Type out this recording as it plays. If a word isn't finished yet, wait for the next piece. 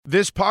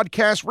This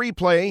podcast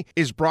replay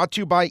is brought to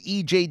you by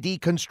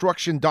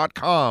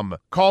EJDconstruction.com.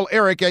 Call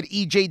Eric at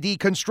EJD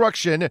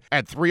Construction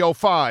at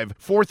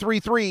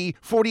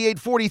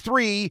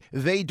 305-433-4843.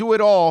 They do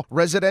it all,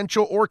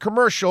 residential or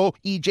commercial.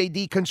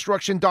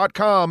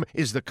 EJDconstruction.com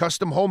is the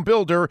custom home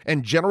builder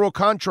and general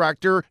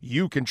contractor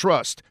you can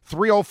trust.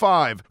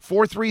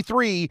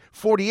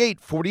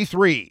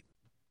 305-433-4843.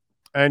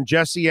 And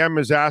Jesse M.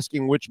 is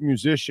asking which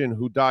musician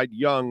who died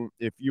young,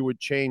 if you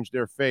would change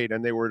their fate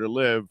and they were to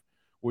live,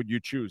 would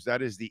you choose?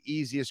 That is the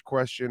easiest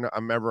question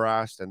I'm ever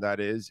asked, and that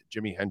is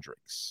Jimi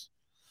Hendrix.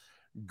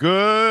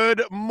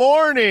 Good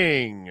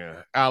morning,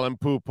 Alan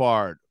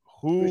Poupart.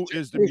 Who's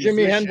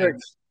Jimi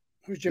Hendrix?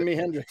 Who's Jimi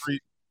Hendrix?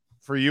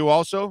 For you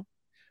also?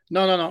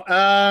 No.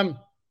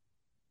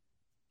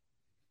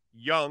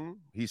 Young,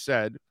 he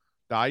said.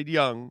 Died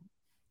young.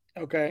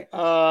 Okay.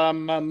 Off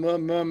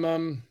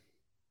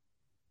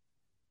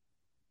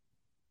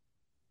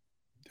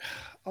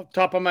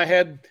top of my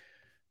head,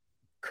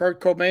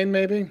 Kurt Cobain,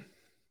 maybe.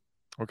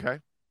 Okay.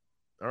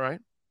 All right.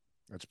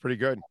 That's pretty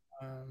good.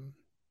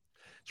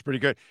 It's pretty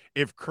good.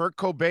 If Kurt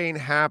Cobain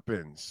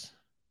happens,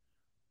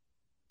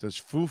 does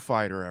Foo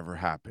Fighter ever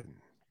happen?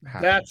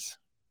 That's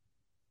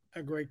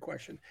a great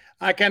question.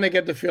 I kind of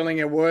get the feeling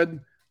it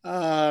would.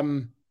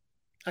 You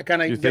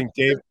think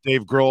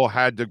Dave Grohl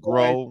had to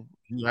grow?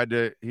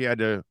 Right. He had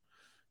to.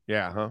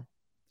 Yeah. Huh.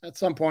 At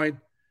some point,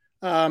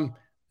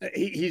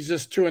 he's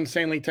just too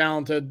insanely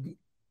talented,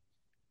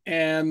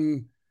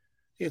 and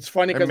it's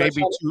funny because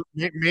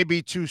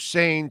maybe too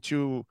sane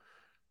to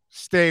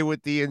stay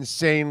with the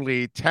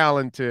insanely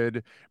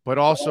talented, but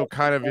also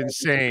kind of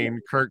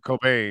insane Kurt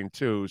Cobain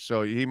too.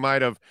 So he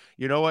might have,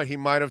 he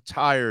might have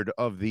tired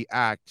of the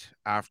act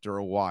after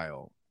a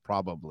while.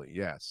 Probably,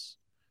 yes.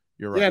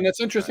 You're right. Yeah, and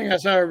it's interesting. I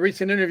saw a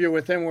recent interview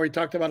with him where he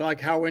talked about like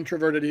how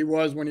introverted he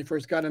was when he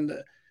first got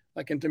into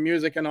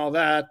music and all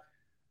that.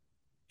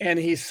 And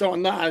he's so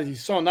not.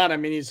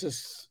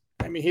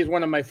 I mean, he's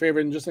one of my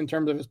favorite, just in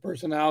terms of his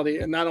personality,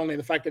 and not only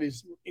the fact that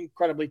he's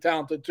incredibly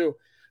talented too.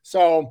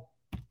 So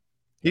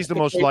he's the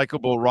most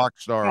likable rock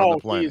star on the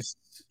planet.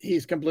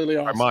 He's completely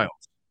awesome. By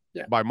miles.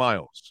 Yeah. By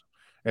miles.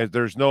 And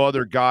there's no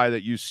other guy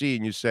that you see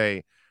and you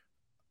say,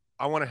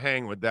 I want to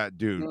hang with that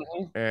dude.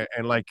 Mm-hmm. And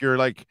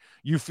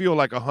you feel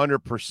like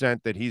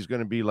 100% that he's going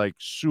to be like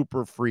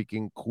super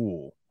freaking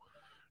cool,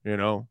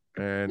 And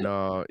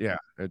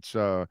it's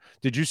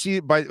did you see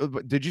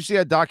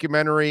a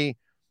documentary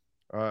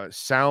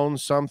Sound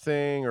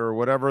Something or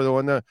whatever,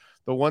 the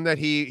one that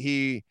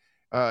he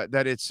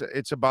that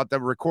it's about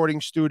the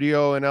recording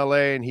studio in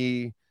LA, and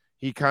he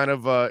kind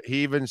of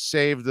he even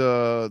saved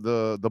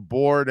the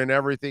board and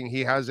everything.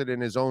 He has it in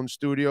his own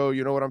studio.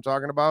 You know what I'm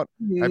talking about?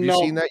 Have you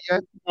seen that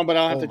yet? No, but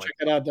I'll have to check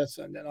it out.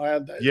 I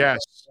have that. Yes,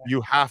 you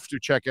have to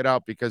check it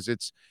out because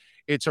it's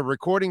a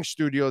recording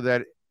studio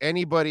that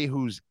everybody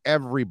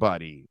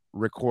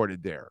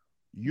recorded there.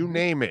 You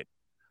name it.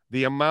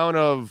 The amount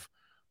of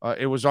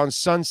it was on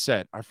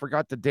Sunset. I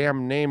forgot the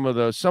damn name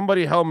of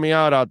somebody help me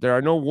out there. I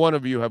know one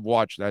of you have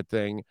watched that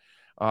thing.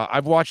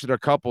 I've watched it a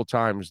couple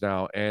times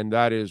now, and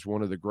that is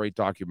one of the great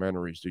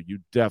documentaries that you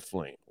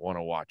definitely want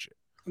to watch it.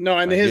 No,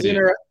 and his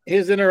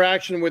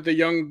interaction with the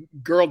young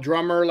girl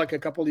drummer like a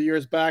couple of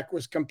years back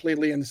was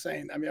completely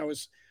insane. I mean, it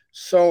was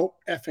so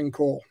effing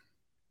cool.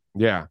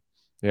 Yeah.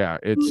 Yeah,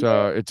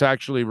 it's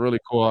actually really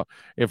cool.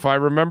 If I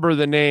remember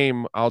the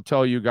name, I'll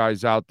tell you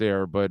guys out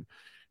there, but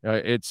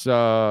it's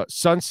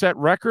Sunset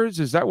Records.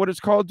 Is that what it's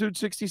called, dude?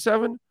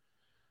 67?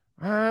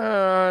 No.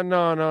 I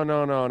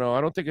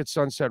don't think it's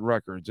Sunset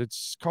Records.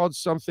 It's called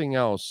something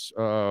else.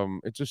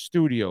 It's a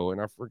studio,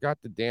 and I forgot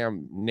the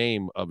damn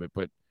name of it.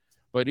 But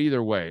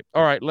either way,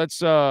 all right. Let's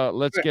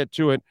get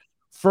to it.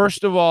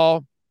 First of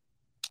all,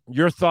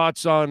 your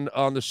thoughts on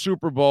the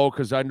Super Bowl,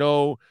 because I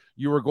know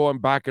you were going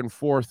back and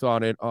forth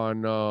on it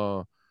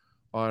on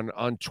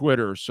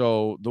Twitter.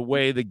 So the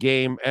way the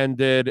game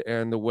ended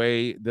and the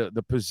way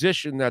the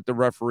position that the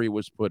referee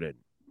was put in.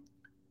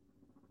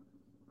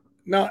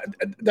 No,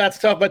 that's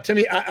tough. But to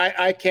me,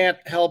 I can't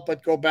help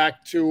but go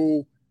back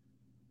to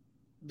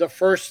the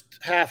first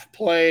half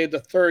play, the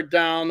third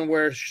down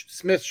where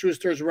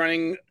Smith-Schuster's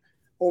running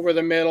over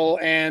the middle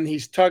and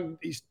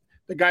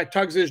the guy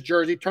tugs his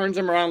jersey, turns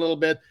him around a little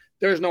bit.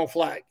 There's no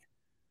flag.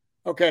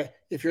 Okay,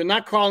 if you're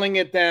not calling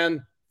it,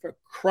 then for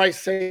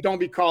Christ's sake, don't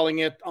be calling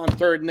it on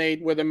 3rd and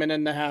 8 with a minute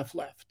and a half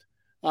left.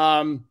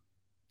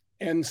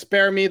 And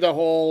spare me the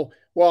whole,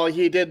 well,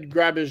 he did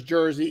grab his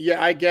jersey.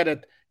 Yeah, I get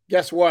it.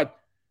 Guess what?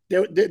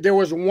 There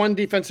was one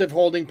defensive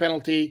holding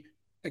penalty,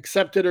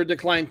 accepted or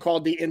declined,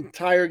 called the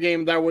entire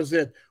game. That was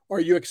it.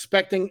 Are you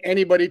expecting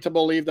anybody to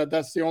believe that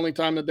that's the only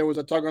time that there was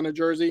a tug on the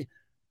jersey?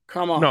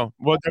 Come on. No,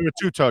 well, there were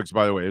 2 tugs,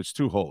 by the way. It's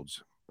 2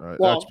 holds.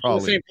 Well, that's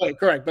probably the same play,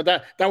 correct. But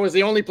that was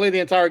the only play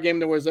the entire game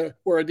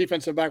where a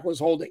defensive back was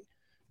holding.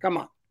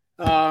 Come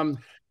on.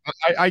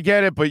 I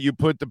get it, but you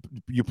put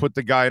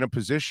the guy in a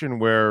position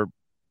where,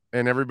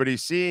 and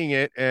everybody's seeing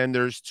it, and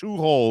there's 2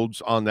 holds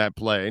on that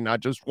play,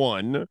 not just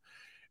one.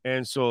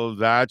 And so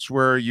that's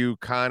where you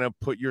kind of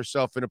put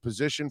yourself in a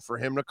position for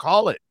him to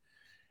call it.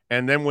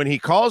 And then when he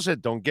calls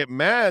it, don't get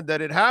mad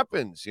that it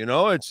happens.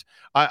 It's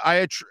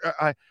I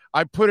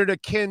put it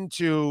akin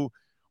to,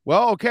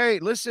 well, okay,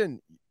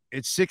 listen,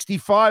 it's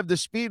 65, the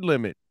speed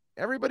limit.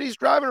 Everybody's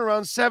driving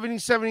around 70,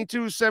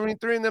 72,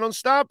 73, and they don't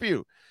stop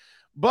you.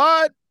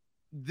 But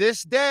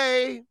this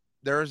day,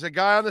 there's a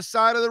guy on the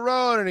side of the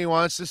road, and he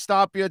wants to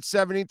stop you at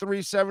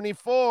 73,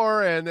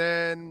 74, and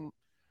then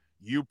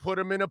you put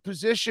him in a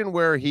position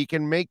where he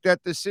can make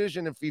that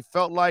decision if he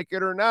felt like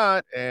it or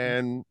not.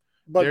 And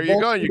but there you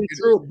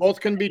go.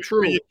 Both can be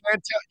true. You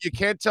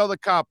can't tell the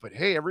cop, but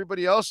hey,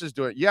 everybody else is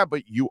doing it. Yeah,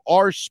 but you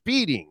are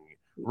speeding,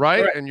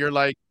 right? Correct. And you're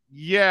like,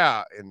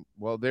 yeah. And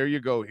well, there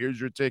you go. Here's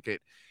your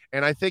ticket.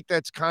 And I think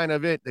that's kind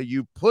of it, that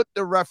you put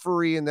the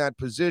referee in that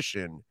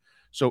position.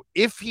 So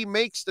if he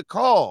makes the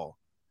call,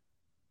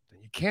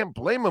 then you can't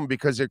blame him,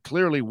 because there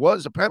clearly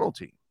was a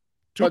penalty,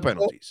 two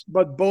penalties.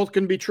 But both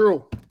can be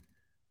true.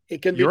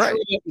 It can be true.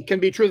 It can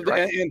be true.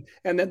 Right.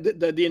 And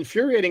the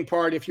infuriating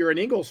part, if you're an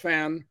Eagles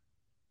fan,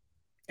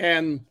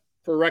 and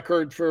for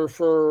record,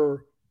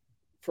 for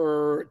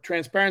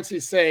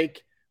transparency's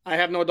sake, I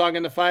have no dog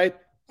in the fight.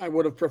 I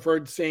would have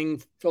preferred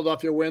seeing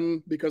Philadelphia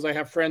win, because I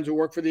have friends who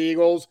work for the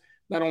Eagles.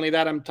 Not only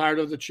that, I'm tired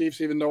of the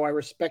Chiefs, even though I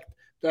respect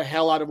the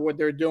hell out of what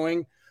they're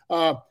doing.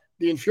 The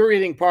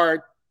infuriating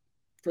part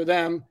for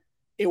them,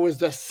 it was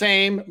the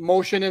same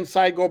motion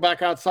inside, go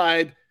back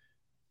outside,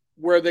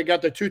 where they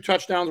got the 2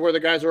 touchdowns where the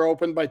guys are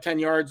open by 10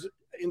 yards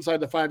inside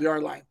the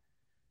 5-yard line.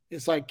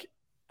 It's like,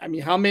 I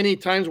mean, how many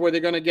times were they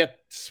going to get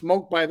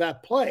smoked by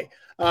that play?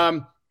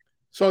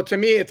 So to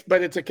me,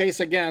 it's a case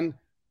again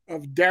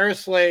of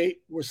Darius Slay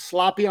was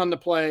sloppy on the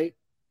play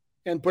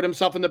and put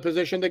himself in the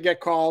position to get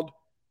called.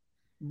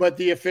 But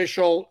the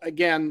official,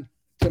 again,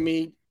 to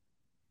me,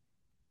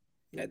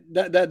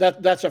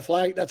 that's a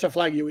flag. That's a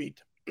flag you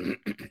eat.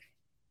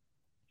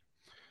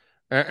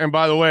 And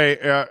by the way,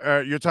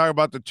 you're talking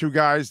about the 2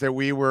 guys that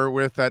we were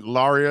with at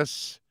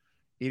Larius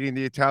eating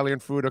the Italian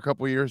food a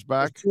couple of years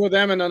back. There's 2 of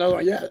them and another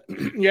one. Yeah,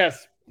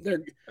 yes,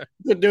 they're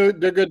good dude.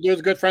 They're good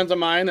dudes, good friends of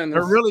mine, and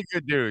they're really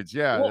good dudes.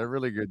 Yeah, cool. They're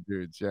really good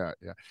dudes. Yeah.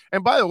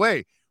 And by the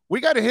way,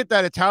 we got to hit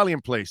that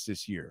Italian place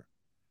this year.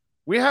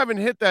 We haven't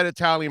hit that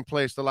Italian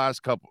place the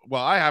last couple.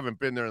 Well, I haven't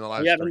been there in the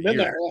last 3 years. You haven't been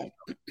there,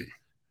 yeah.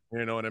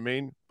 You know what I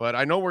mean? But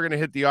I know we're gonna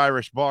hit the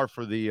Irish bar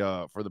for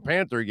the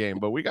Panther game.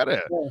 But we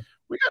gotta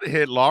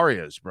hit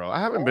Laria's, bro. I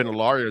haven't been to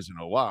Laria's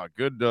in a while.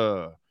 Good,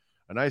 a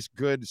nice,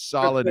 good,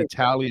 solid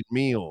Italian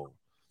meal,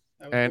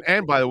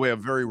 and by the way, a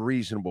very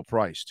reasonable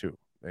price too.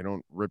 They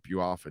don't rip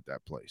you off at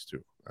that place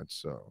too.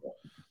 That's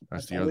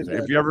the other thing.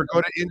 If you ever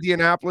go to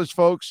Indianapolis,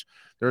 folks,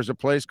 there's a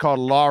place called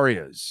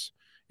Laria's.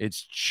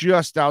 It's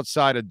just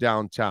outside of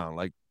downtown,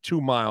 like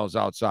 2 miles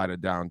outside of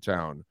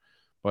downtown.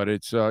 But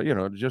it's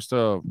just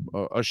a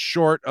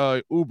short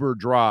Uber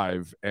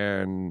drive,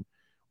 and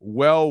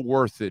well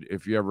worth it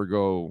if you ever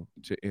go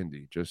to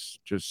Indy.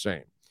 Just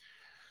saying.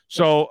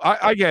 So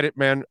I get it,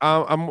 man.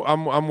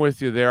 I'm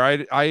with you there.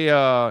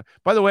 I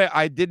by the way,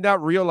 I did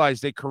not realize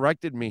they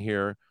corrected me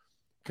here,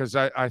 because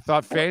I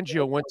thought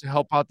Fangio went to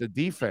help out the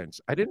defense.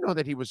 I didn't know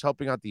that he was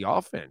helping out the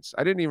offense.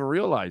 I didn't even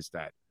realize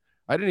that.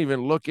 I didn't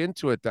even look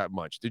into it that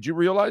much. Did you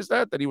realize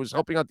that he was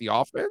helping out the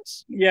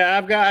offense? Yeah,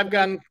 I've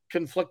gotten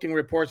conflicting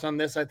reports on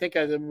this. I think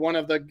one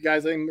of the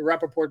guys, I think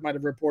Rappaport might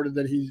have reported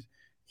that he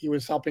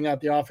was helping out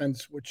the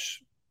offense,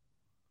 which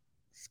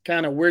is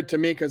kind of weird to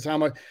me, because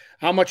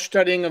how much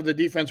studying of the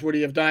defense would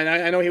he have done?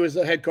 I know he was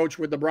the head coach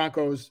with the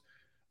Broncos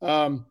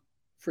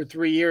for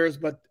 3 years,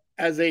 but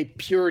as a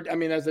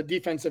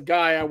defensive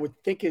guy, I would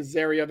think his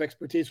area of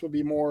expertise would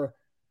be more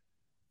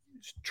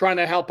trying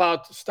to help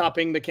out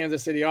stopping the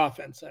Kansas City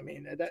offense. I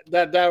mean,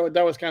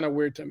 that was kind of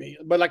weird to me.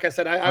 But like I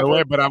said,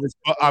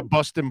 I'm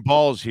busting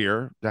balls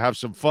here to have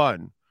some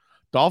fun.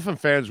 Dolphin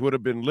fans would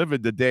have been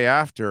livid the day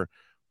after.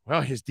 Well,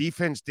 his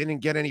defense didn't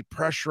get any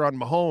pressure on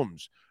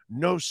Mahomes.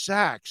 No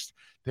sacks.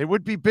 They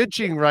would be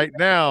bitching right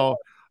now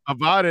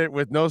about it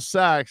with no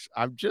sacks.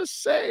 I'm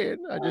just saying.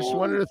 I just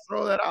wanted to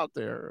throw that out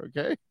there.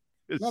 Okay.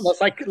 No,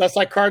 that's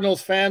like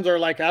Cardinals fans are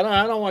like, I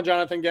don't want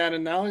Jonathan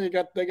Gannon now.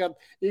 They got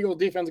Eagles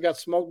defense got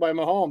smoked by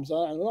Mahomes.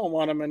 I don't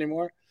want him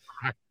anymore.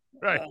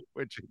 Right.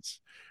 Which is,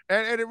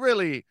 and it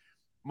really,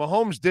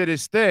 Mahomes did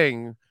his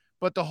thing,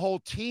 but the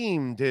whole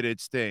team did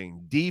its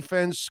thing.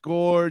 Defense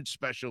scored,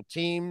 special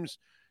teams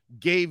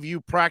gave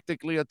you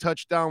practically a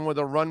touchdown with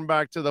a run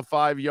back to the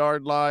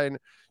 5-yard line.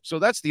 So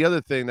that's the other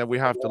thing that we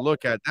have to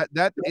look at.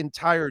 That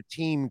entire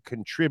team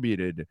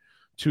contributed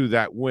to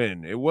that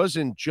win. It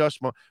wasn't just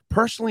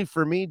personally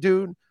for me,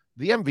 dude.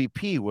 The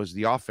MVP was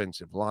the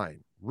offensive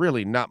line,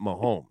 really, not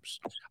Mahomes.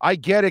 I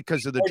get it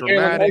because of the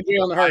dramatic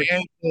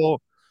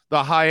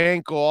high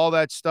ankle, all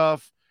that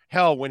stuff.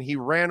 Hell, when he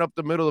ran up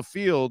the middle of the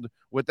field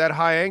with that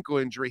high ankle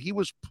injury, he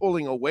was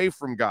pulling away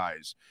from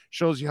guys.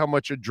 Shows you how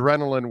much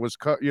adrenaline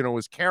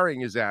was carrying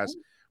his ass.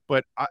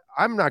 But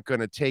I'm not going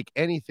to take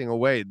anything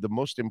away. The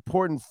most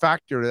important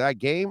factor to that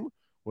game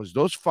was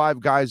those 5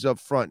 guys up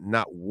front,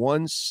 not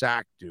one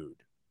sack, dude.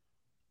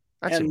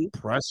 That's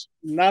impressive.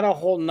 Not a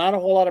whole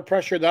lot of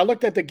pressure. I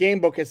looked at the game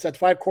book. It said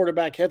 5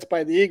 quarterback hits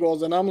by the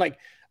Eagles, and I'm like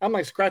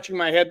scratching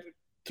my head.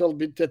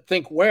 to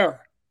think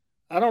where.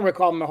 I don't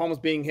recall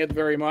Mahomes being hit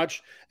very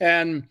much.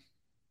 And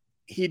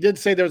he did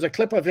say there was a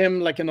clip of him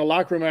like in the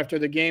locker room after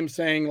the game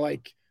saying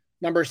like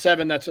number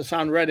 7, that's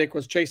Hassan Reddick,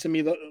 was chasing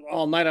me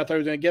all night. I thought he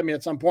was going to get me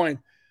at some point.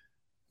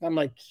 I'm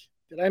like,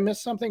 did I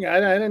miss something? I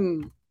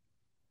didn't.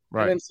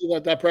 Right. I didn't see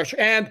that pressure.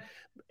 And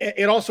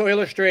it also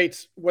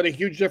illustrates what a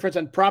huge difference,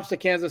 and props to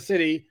Kansas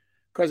City,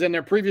 because in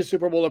their previous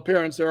Super Bowl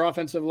appearance, their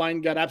offensive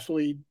line got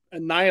absolutely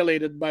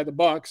annihilated by the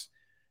Bucs,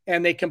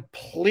 and they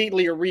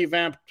completely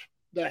revamped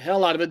the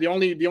hell out of it. The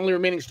only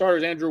remaining starter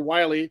is Andrew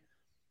Wiley.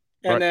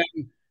 And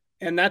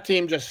then that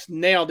team just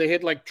nailed. They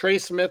hit like Trey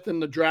Smith in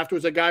the draft, who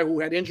was a guy who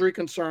had injury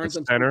concerns,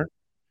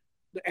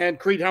 and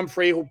Creed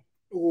Humphrey,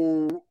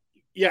 who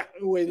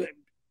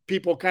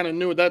people kind of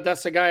knew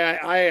that's the guy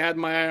I had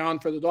my eye on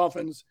for the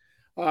Dolphins.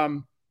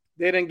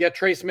 They didn't get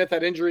Trey Smith,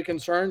 had injury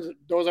concerns.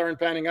 Those aren't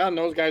panning out, and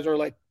those guys are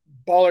like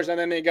ballers. And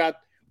then they got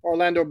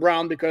Orlando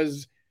Brown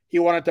because he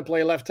wanted to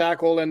play left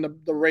tackle, and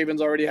the Ravens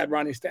already had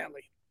Ronnie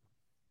Stanley.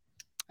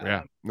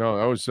 Yeah, no,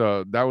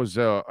 that was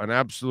an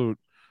absolute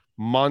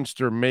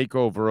monster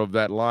makeover of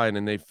that line,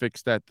 and they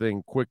fixed that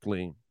thing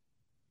quickly,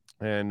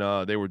 and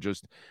they were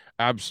just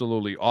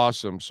absolutely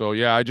awesome. So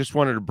yeah, I just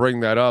wanted to bring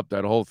that up,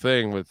 that whole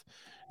thing with,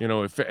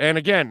 and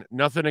again,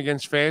 nothing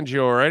against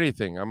Fangio or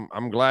anything.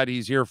 I'm glad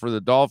he's here for the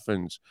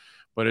Dolphins,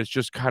 but it's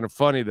just kind of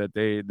funny that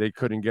they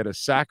couldn't get a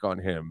sack on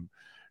him,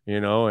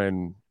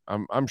 and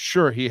I'm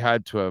sure he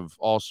had to have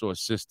also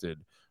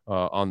assisted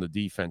on the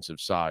defensive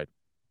side.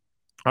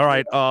 All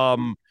right.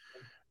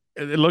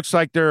 It looks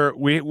like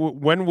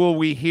when will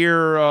we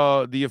hear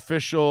the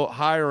official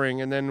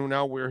hiring? And then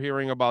now we're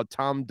hearing about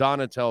Tom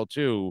Donatel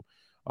too.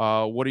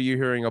 What are you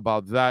hearing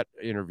about that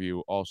interview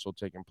also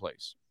taking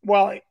place?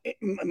 Well,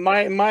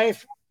 my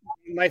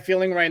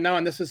feeling right now,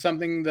 and this is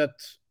something that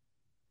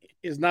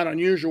is not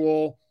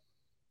unusual,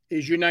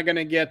 is you're not going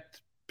to get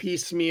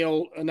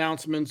piecemeal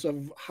announcements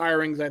of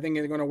hirings. I think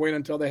they're going to wait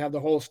until they have the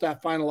whole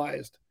staff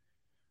finalized.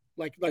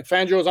 Like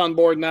Fangio's on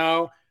board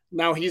now.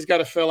 Now he's got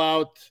to fill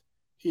out.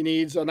 He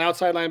needs an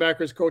outside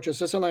linebackers coach.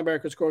 Assistant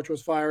linebackers coach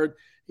was fired.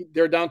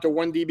 They're down to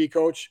one DB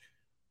coach,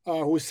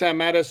 who's Sam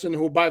Madison,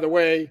 who, by the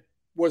way,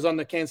 was on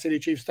the Kansas City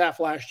Chiefs staff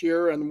last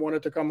year and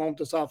wanted to come home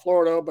to South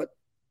Florida, but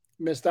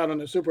missed out on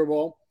the Super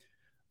Bowl.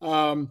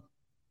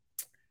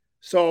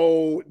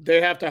 So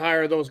they have to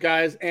hire those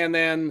guys. And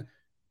then,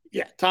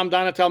 Tom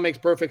Donatel makes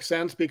perfect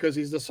sense because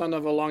he's the son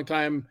of a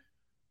longtime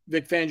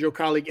Vic Fangio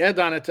colleague, Ed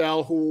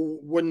Donatel,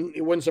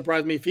 it wouldn't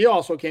surprise me if he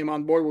also came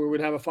on board, where we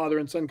would have a father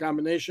and son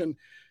combination,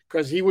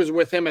 because he was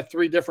with him at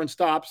 3 different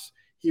stops.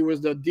 He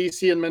was the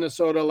DC in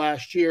Minnesota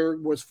last year,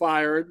 was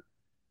fired.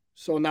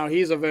 So now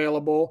he's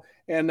available.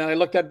 And I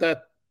looked at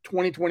that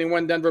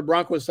 2021 Denver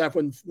Broncos staff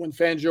when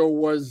Fangio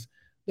was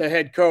the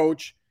head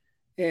coach,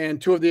 and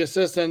 2 of the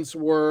assistants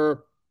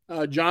were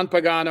John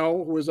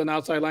Pagano, who was an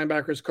outside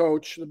linebackers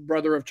coach, the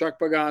brother of Chuck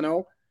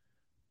Pagano,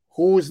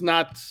 who was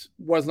not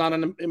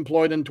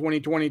employed in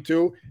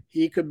 2022.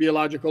 He could be a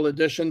logical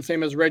addition.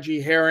 Same as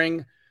Reggie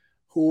Herring,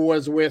 who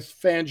was with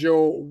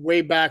Fangio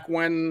way back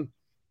when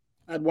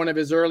at one of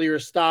his earlier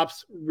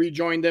stops,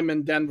 rejoined him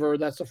in Denver.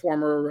 That's a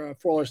former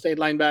Florida State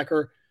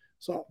linebacker.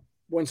 So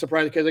wouldn't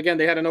surprise, because again,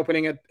 they had an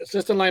opening at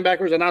assistant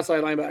linebackers and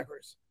outside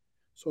linebackers.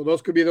 So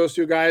those could be those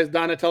 2 guys.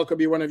 Donatel could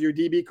be one of your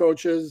DB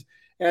coaches.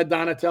 Ed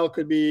Donatel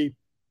could be,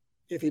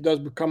 if he does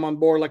come on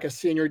board, like a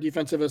senior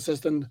defensive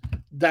assistant,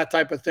 that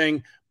type of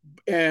thing.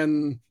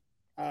 And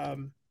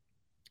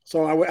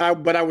so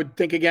I would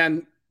think,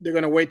 again, they're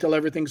going to wait till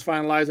everything's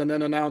finalized and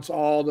then announce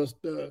all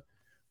the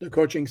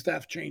coaching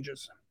staff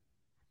changes.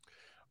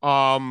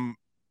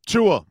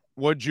 Tua,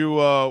 what'd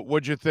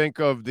you think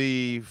of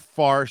the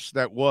farce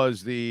that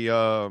was the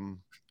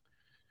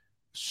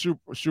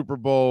Super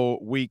Bowl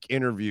week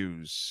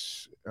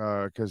interviews?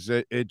 Because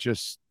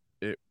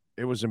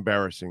it was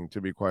embarrassing,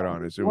 to be quite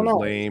honest. It was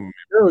lame.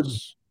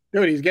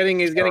 Dude, he's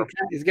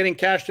getting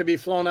cash to be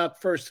flown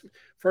out first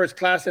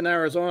class in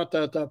Arizona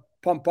to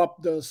pump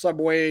up the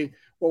subway.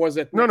 What was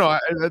it?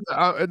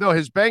 No,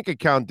 his bank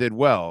account did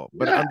well,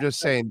 but I'm just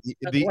saying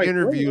the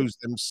interviews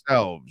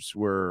themselves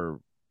were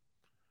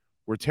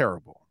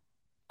terrible.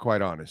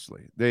 Quite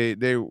honestly, they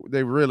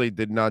really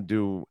did not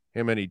do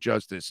him any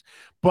justice.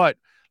 But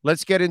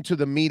let's get into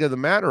the meat of the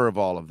matter of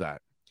all of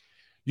that.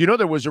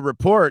 There was a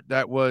report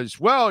that was,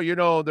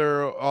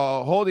 they're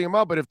holding him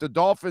up, but if the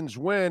Dolphins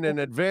win and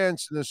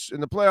advance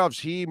in the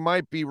playoffs, he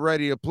might be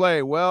ready to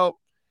play. Well,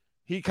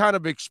 he kind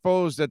of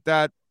exposed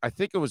that I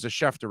think it was a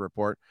Schefter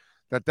report,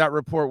 that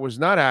report was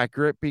not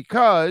accurate,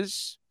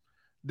 because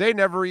they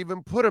never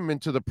even put him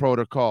into the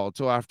protocol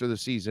till after the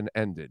season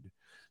ended.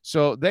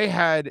 So they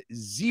had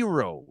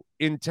zero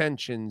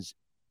intentions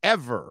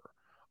ever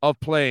of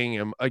playing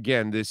him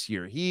again this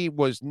year. He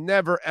was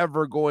never,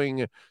 ever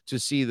going to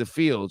see the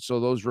field. So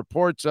those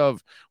reports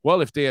of,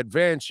 well, if they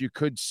advance, you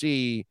could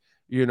see,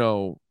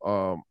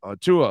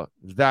 Tua,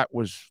 that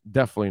was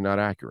definitely not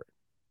accurate.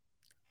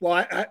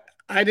 Well,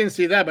 I didn't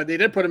see that, but they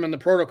did put him in the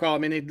protocol. I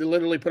mean, they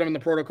literally put him in the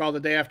protocol the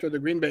day after the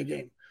Green Bay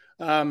game.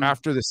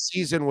 After the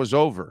season was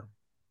over,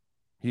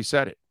 he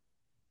said it.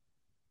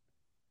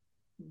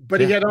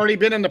 But he had already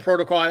been in the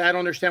protocol. I don't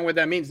understand what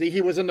that means.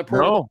 He was in the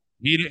protocol.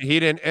 No, he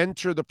didn't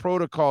enter the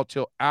protocol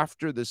till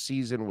after the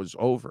season was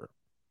over.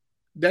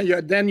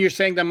 Then you're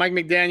saying that Mike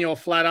McDaniel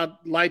flat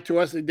out lied to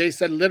us. They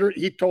said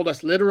he told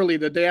us literally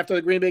the day after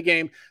the Green Bay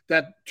game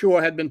that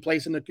Tua had been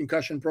placed in the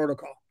concussion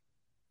protocol.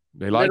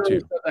 They lied to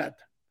you. That.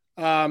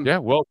 Yeah,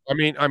 well,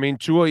 I mean,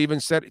 Tua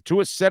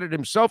said it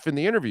himself in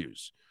the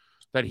interviews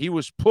that he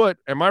was put.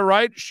 Am I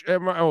right?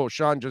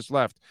 Sean just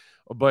left.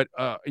 But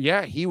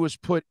yeah, he was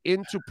put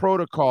into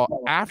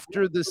protocol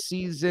after the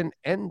season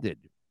ended.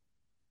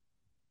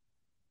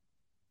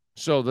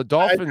 So the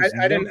Dolphins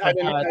I didn't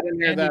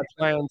hear that.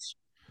 Plans.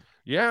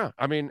 Yeah,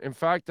 I mean, in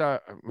fact,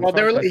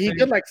 he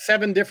did like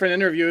 7 different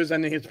interviews,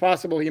 and it's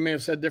possible he may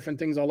have said different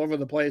things all over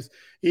the place.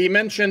 He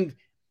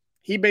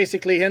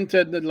basically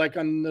hinted that, like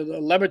on the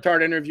Le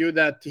Batard interview,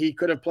 that he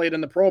could have played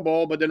in the Pro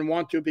Bowl, but didn't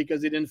want to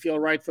because he didn't feel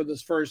right for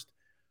this first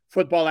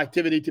football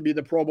activity to be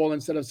the Pro Bowl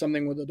instead of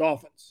something with the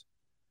Dolphins.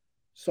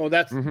 So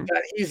that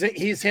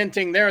he's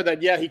hinting there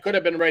that, yeah, he could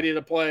have been ready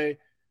to play,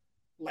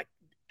 like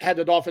had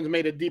the Dolphins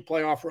made a deep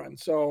playoff run.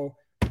 So,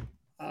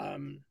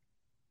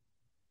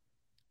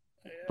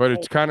 but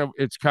it's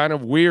kind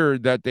of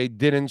weird that they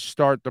didn't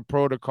start the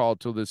protocol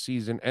till the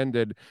season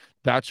ended.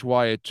 That's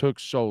why it took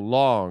so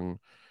long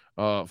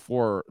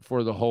for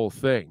the whole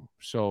thing.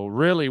 So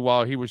really,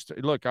 while he was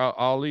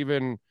I'll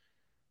even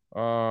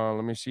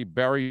let me see.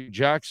 Barry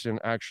Jackson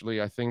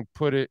actually, I think,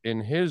 put it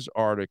in his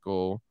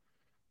article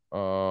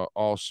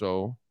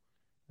also,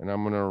 and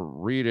I'm gonna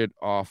read it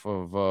off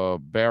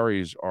of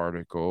Barry's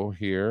article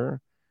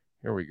here.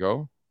 Here we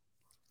go.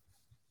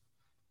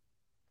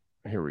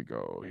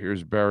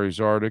 Here's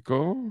Barry's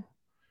article.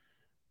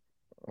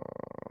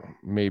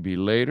 Maybe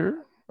later.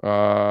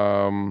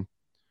 For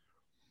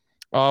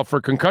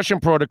concussion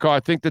protocol,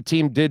 I think the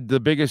team did the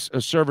biggest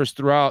service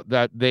throughout,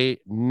 that they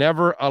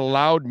never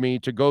allowed me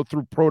to go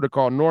through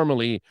protocol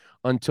normally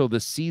until the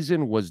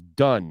season was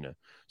done.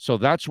 So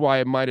that's why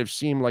it might have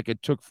seemed like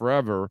it took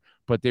forever,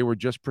 but they were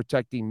just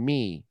protecting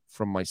me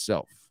from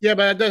myself. Yeah,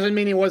 but that doesn't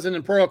mean he wasn't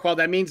in protocol.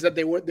 That means that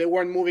they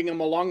weren't moving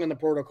him along in the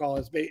protocol.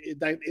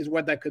 That is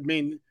what that could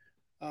mean.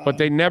 But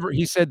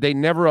he said they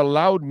never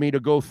allowed me to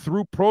go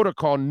through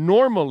protocol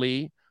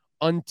normally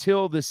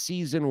until the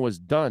season was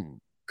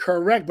done.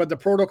 Correct, but the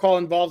protocol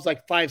involves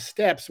like 5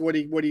 steps. What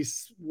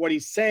he's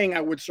saying,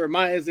 I would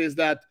surmise, is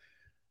that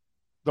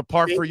the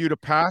part for you to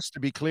pass, to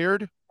be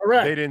cleared,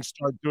 correct, they didn't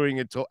start doing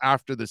it till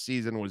after the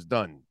season was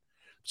done.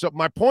 So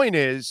my point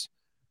is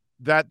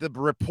that the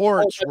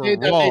reports were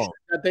wrong.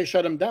 That they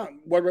shut him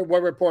down. What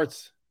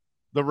reports?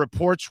 The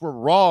reports were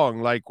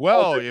wrong. Like,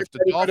 well, if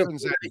the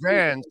Dolphins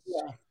advanced,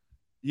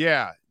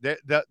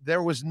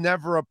 there was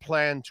never a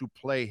plan to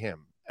play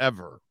him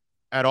ever.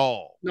 At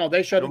all. No,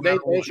 they shut him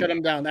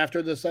down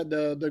after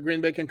the Green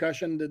Bay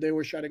concussion. They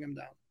were shutting him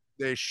down.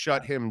 They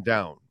shut him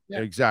down. Yeah.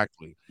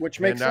 Exactly.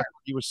 Which makes sense.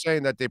 He was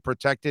saying that they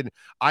protected.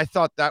 I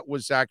thought that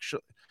was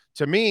actually,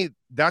 to me,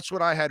 that's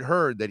what I had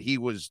heard, that he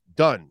was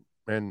done.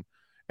 And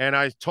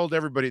I told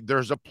everybody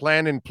there's a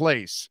plan in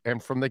place.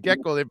 And from the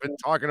get-go, they've been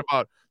talking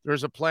about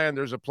there's a plan.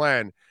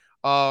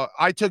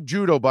 I took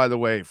judo, by the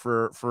way,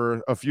 for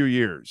a few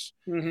years.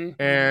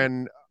 Mm-hmm.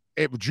 And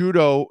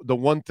judo, the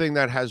one thing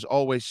that has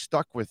always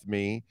stuck with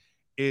me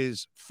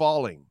is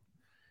falling.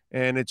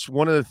 And it's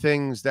one of the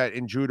things that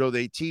in judo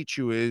they teach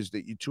you is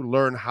that to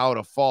learn how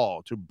to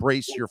fall, to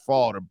brace your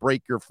fall, to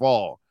break your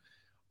fall.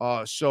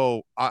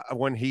 So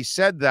when he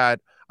said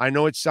that, I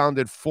know it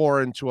sounded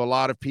foreign to a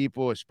lot of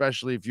people,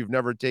 especially if you've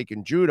never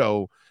taken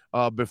judo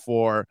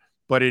before,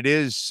 but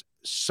it's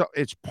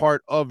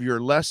part of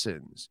your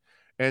lessons.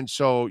 And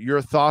so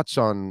your thoughts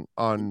on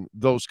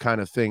those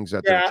kind of things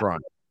that they're trying.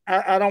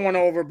 I don't want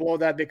to overblow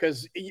that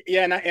because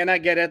and I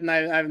get it, and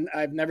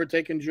I've never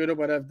taken judo,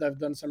 but I've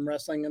done some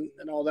wrestling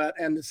and all that,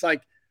 and it's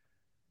like,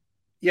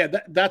 yeah,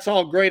 that's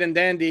all great and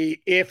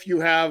dandy if you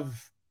have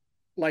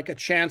like a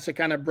chance to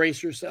kind of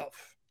brace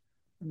yourself.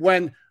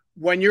 When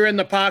you're in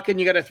the pocket and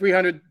you got a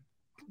 300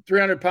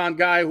 pound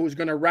guy who's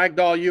going to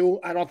ragdoll you,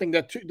 I don't think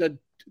that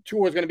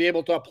Tua is going to be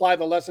able to apply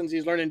the lessons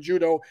he's learned in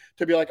judo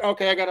to be like,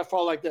 okay, I got to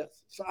fall like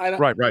this. So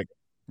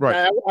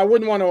Right. I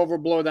wouldn't want to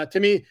overblow that. To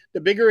me,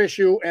 the bigger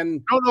issue,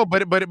 and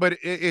but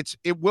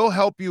it will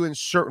help you in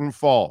certain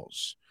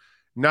falls,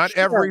 not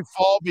every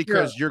fall,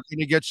 because you're going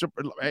to get some.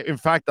 In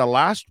fact, the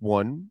last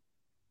one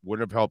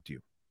wouldn't have helped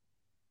you.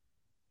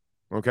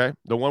 Okay,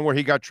 the one where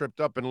he got tripped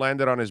up and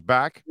landed on his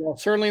back. Well,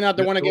 certainly not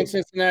the one against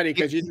Cincinnati,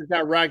 because you just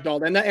got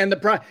ragdolled. And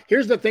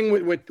here's the thing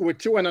with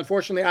Tua, and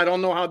unfortunately, I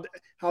don't know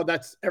how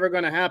that's ever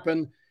going to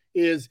happen.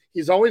 Is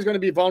he's always going to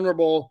be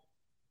vulnerable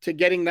to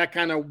getting that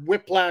kind of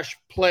whiplash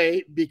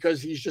play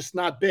because he's just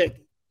not big.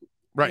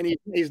 Right. And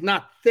he's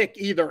not thick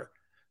either.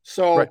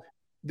 So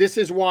This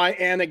is why,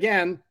 and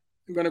again,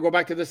 I'm going to go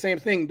back to the same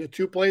thing. The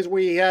 2 plays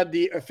where he had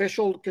the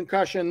official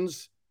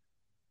concussions,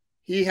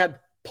 he had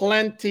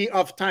plenty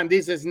of time.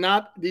 These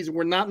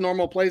were not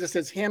normal plays. This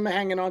is him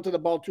hanging on to the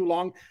ball too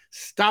long.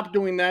 Stop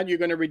doing that. You're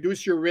going to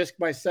reduce your risk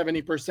by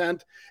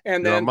 70%.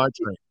 And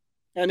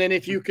then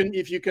if you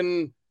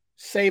can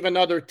save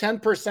another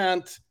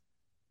 10%,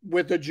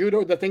 with the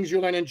judo, the things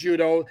you learn in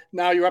judo,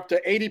 now you're up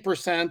to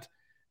 80%,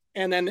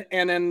 and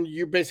then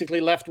you're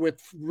basically left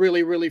with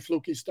really, really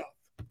fluky stuff.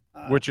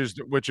 Which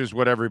is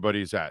what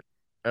everybody's at.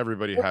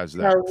 Everybody has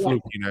that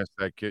flukiness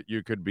that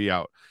you could be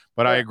out.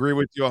 But I agree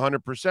with you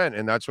 100%,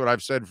 and that's what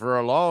I've said for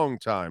a long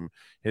time.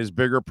 His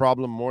bigger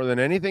problem, more than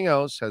anything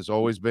else, has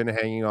always been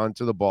hanging on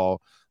to the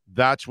ball.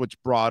 That's what's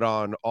brought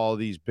on all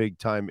these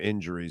big-time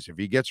injuries. If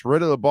he gets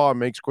rid of the ball and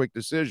makes quick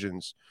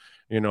decisions,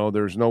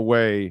 there's no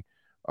way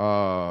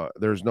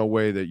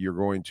that you're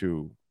going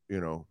to,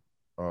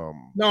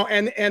 No,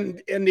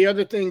 and the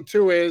other thing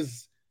too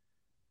is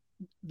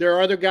there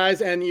are other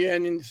guys, and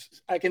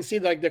I can see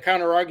like the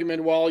counter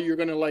argument. Well, you're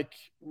going to like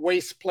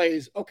waste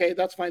plays. Okay,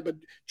 that's fine. But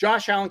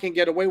Josh Allen can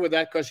get away with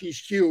that because he's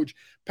huge.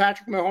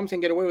 Patrick Mahomes can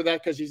get away with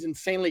that because he's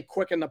insanely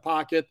quick in the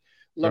pocket.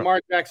 Lamar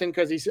Jackson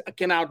because he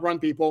can outrun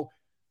people.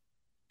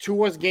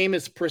 Tua's game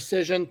is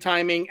precision,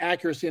 timing,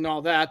 accuracy, and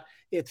all that.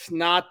 It's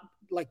not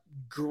like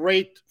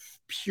great,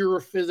 pure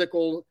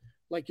physical,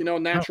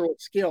 natural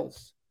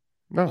skills.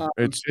 No,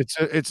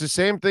 it's the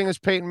same thing as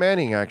Peyton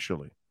Manning,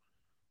 actually.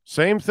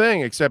 Same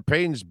thing, except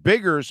Peyton's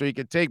bigger, so he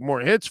could take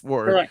more hits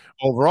for it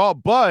overall,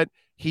 but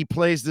he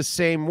plays the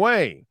same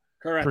way.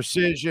 Correct.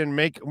 Precision,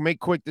 make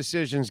quick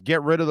decisions,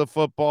 get rid of the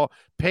football.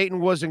 Peyton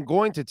wasn't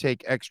going to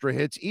take extra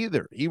hits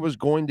either. He was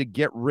going to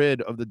get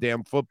rid of the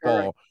damn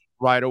football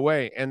right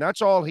away, and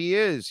that's all he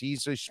is.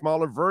 He's a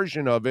smaller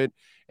version of it,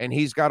 and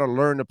he's got to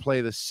learn to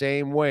play the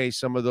same way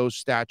some of those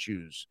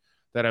statues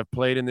that have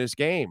played in this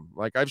game.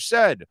 Like I've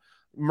said,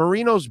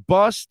 Marino's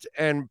bust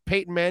and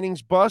Peyton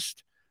Manning's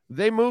bust,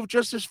 they move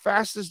just as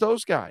fast as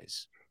those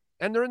guys.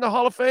 And they're in the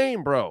Hall of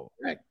Fame, bro.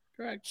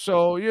 Correct.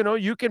 So,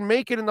 you can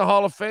make it in the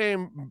Hall of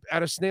Fame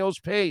at a snail's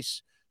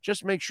pace.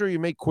 Just make sure you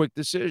make quick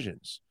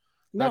decisions.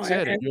 That's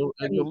it. And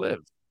you'll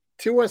live.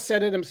 Tua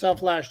said it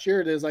himself last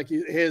year. It is like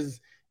his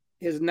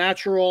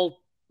natural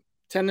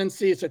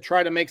tendency is to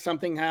try to make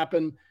something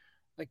happen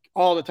like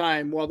all the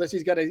time. Well,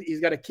 he's got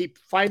to keep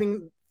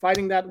fighting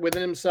that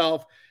within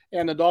himself.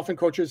 And the Dolphin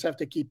coaches have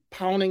to keep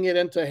pounding it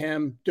into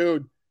him.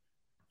 Dude,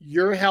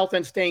 your health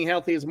and staying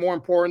healthy is more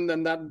important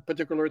than that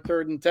particular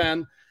 3rd and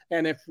 10.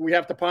 And if we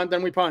have to punt,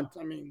 then we punt.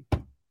 I mean.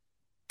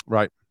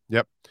 Right.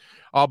 Yep.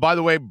 By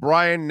the way,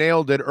 Brian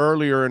nailed it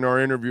earlier in our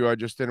interview. I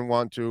just didn't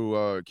want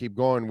to keep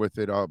going with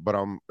it, but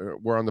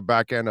we're on the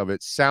back end of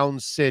it.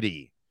 Sound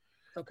City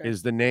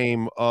is the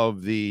name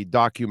of the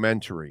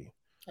documentary.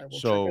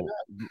 So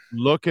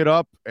look it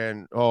up.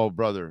 And, oh,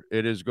 brother,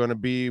 it is going to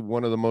be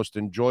one of the most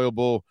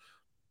enjoyable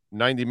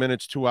 90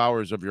 minutes, 2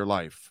 hours of your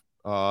life,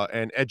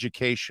 and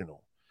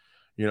educational.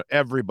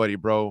 Everybody,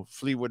 bro,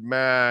 Fleetwood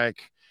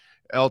Mac,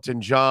 Elton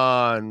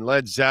John,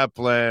 Led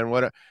Zeppelin,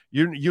 what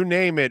you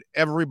name it,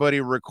 everybody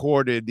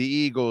recorded. The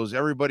Eagles,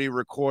 everybody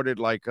recorded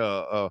like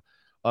a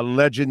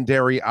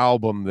legendary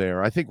album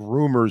there. I think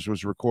Rumors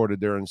was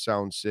recorded there in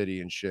Sound City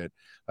and shit.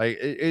 Like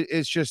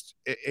it's just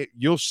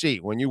you'll see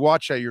when you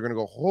watch that, you're gonna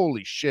go,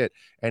 holy shit.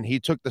 And he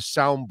took the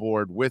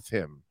soundboard with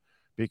him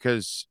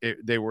because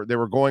they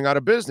were going out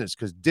of business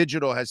because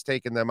digital has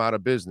taken them out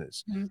of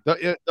business.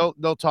 Mm-hmm.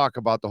 They'll talk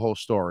about the whole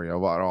story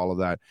about all of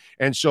that.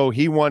 And so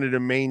he wanted to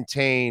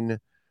maintain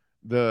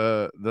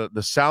the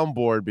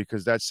soundboard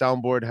because that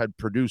soundboard had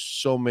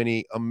produced so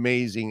many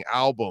amazing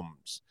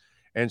albums.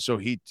 And so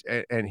he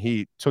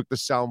took the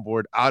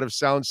soundboard out of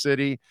Sound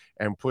City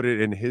and put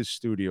it in his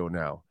studio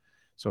now.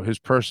 So his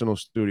personal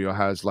studio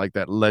has like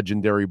that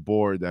legendary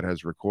board that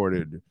has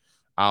recorded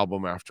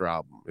album after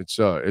album. It's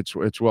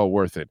well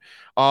worth it.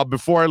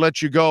 Before I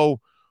let you go,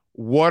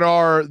 what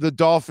are the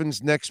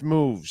Dolphins' next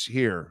moves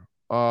here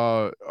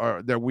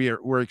that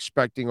we're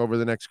expecting over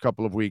the next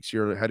couple of weeks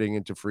here heading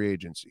into free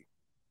agency?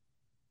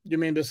 You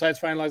mean besides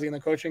finalizing the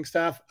coaching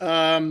staff?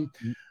 Of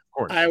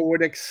course. I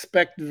would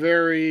expect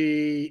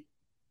very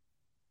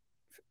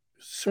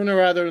sooner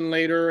rather than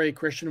later a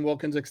Christian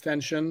Wilkins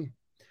extension.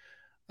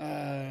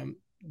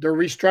 The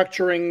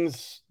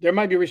restructurings, there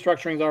might be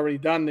restructurings already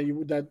done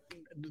that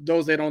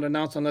those they don't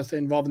announce unless they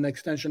involve an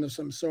extension of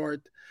some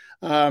sort.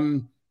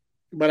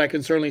 But I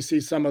can certainly see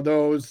some of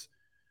those.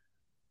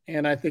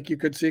 And I think you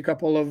could see a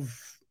couple of,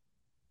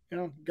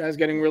 guys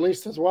getting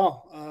released as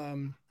well. I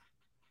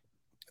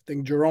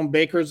think Jerome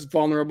Baker's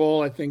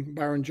vulnerable. I think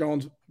Byron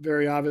Jones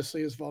very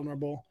obviously is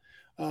vulnerable.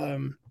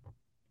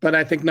 But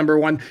I think number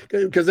one,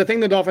 because the thing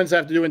the Dolphins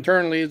have to do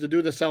internally is to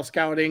do the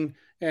self-scouting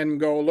and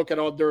go look at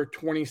all their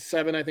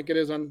 27, I think it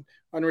is, on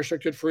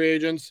unrestricted free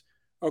agents.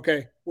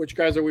 Okay, which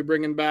guys are we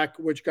bringing back?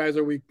 Which guys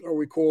are we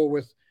cool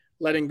with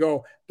letting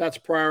go? That's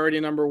priority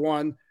number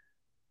one.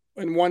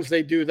 And once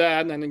they do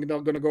that, and I think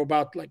they're going to go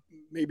about like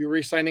maybe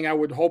re-signing. I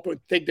would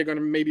think they're going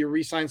to maybe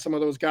re-sign some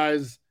of those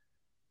guys.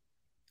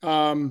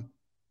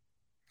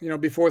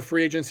 Before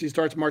free agency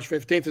starts March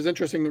 15th. It's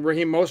interesting.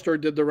 Raheem Mostert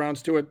did the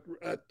rounds too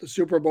at the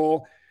Super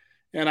Bowl,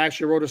 and I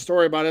actually wrote a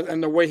story about it.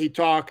 And the way he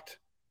talked,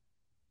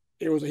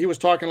 he was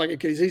talking like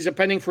he's a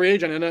pending free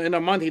agent. In a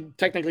month, he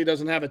technically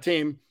doesn't have a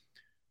team.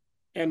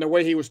 And the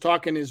way he was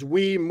talking is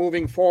we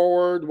moving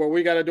forward, what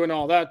we got to do and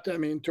all that. I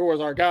mean,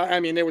 towards our guy. I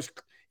mean, it was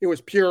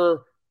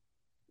pure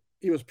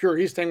was pure.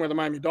 He's staying with the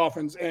Miami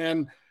Dolphins.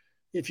 And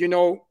if you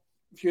know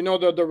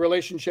the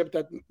relationship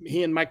that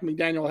he and Mike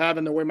McDaniel have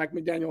and the way Mike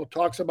McDaniel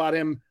talks about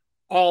him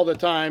all the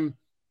time,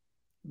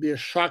 it'd be a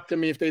shock to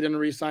me if they didn't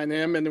re-sign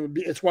him. And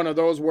it's one of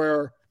those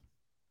where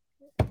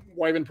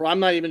I'm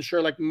not even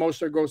sure like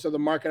Mostert goes to the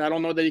market. I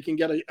don't know that he can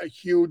get a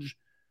huge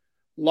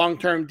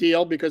long-term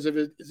deal because of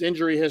his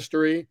injury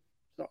history.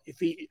 So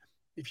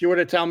if you were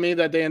to tell me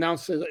that they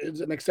announced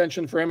an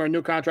extension for him or a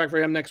new contract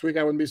for him next week,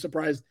 I wouldn't be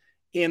surprised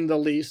in the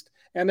least.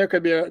 And there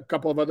could be a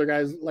couple of other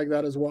guys like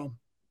that as well.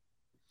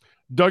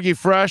 Dougie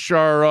Fresh,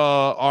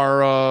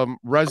 our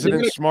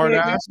resident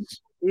smartass.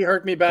 He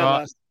hurt me bad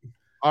last.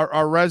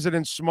 Our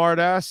resident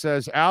smartass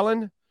says,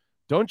 Alan,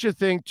 don't you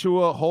think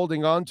Tua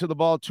holding on to the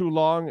ball too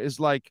long is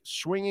like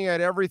swinging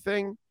at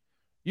everything?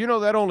 You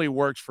know, that only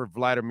works for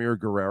Vladimir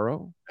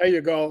Guerrero. There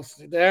you go.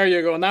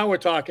 Now we're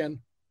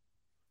talking.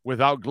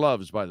 Without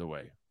gloves, by the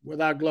way.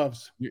 Without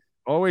gloves. You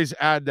always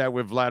add that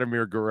with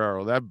Vladimir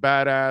Guerrero. That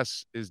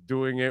badass is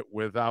doing it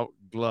without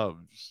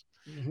gloves.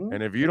 Mm-hmm.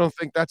 And if you don't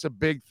think that's a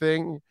big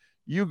thing,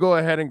 you go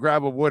ahead and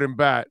grab a wooden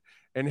bat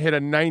and hit a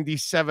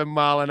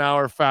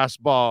 97-mile-an-hour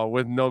fastball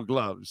with no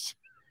gloves.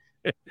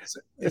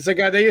 It's a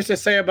guy they used to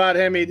say about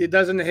him. He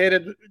doesn't hit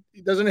it.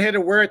 He doesn't hit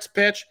it where it's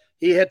pitched.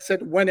 He hits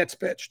it when it's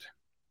pitched.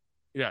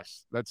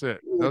 Yes, that's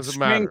it. Doesn't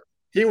matter.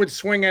 He would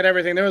swing at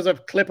everything. There was a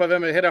clip of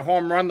him. He hit a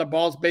home run. The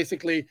ball's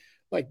basically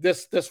like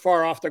this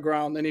far off the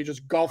ground. Then he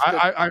just golfed it.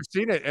 I've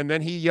seen it. And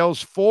then he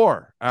yells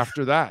 4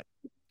 after that.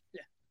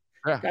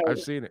 Yeah, I've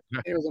seen it.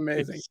 It was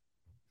amazing.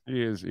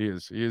 He is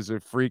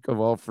a freak of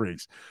all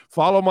freaks.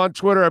 Follow him on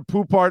Twitter at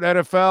Poupart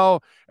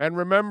NFL. And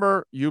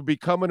remember, you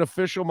become an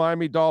official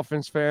Miami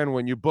Dolphins fan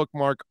when you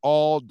bookmark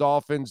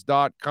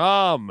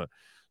alldolphins.com.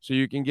 So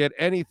you can get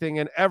anything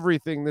and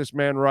everything this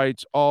man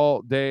writes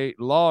all day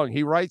long.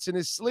 He writes in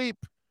his sleep.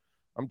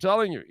 I'm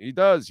telling you, he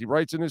does. He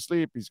writes in his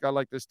sleep. He's got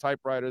like this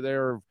typewriter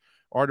there of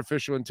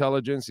artificial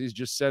intelligence. He's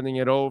just sending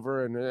it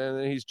over,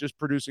 and he's just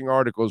producing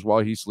articles while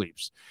he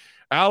sleeps.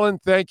 Alan,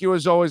 thank you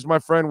as always, my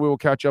friend. We will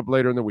catch up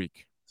later in the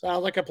week.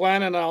 Sounds like a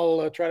plan, and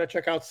I'll try to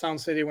check out Sound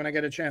City when I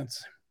get a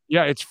chance.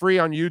 Yeah, it's free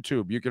on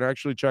YouTube. You can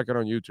actually check it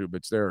on YouTube.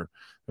 It's there.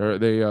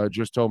 They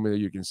just told me that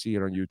you can see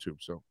it on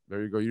YouTube. So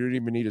there you go. You don't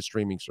even need a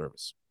streaming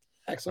service.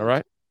 Excellent. All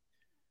right?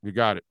 You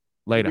got it.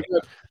 Later.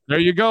 There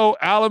you go.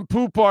 Alan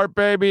Poupart,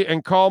 baby.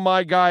 And call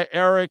my guy,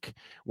 Eric,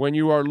 when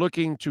you are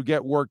looking to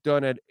get work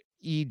done at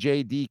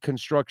EJD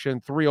Construction,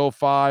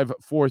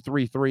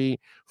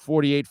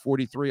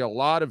 305-433-4843. A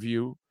lot of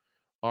you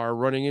are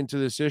running into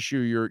this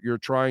issue. You're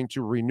trying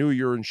to renew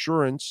your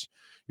insurance,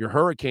 your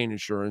hurricane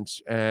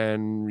insurance,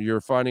 and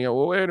you're finding out,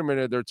 well, wait a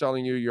minute, they're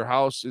telling you your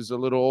house is a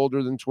little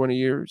older than 20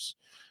 years.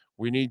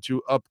 We need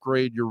to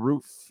upgrade your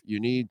roof. You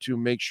need to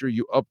make sure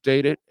you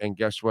update it. And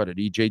guess what? At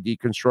EJD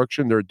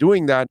Construction, they're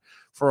doing that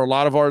for a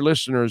lot of our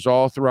listeners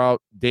all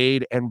throughout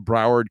Dade and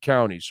Broward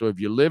County. So if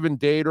you live in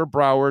Dade or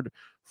Broward,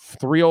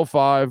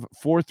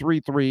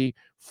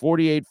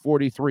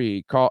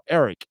 305-433-4843. Call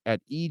Eric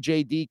at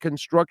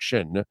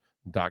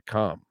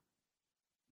ejdconstruction.com.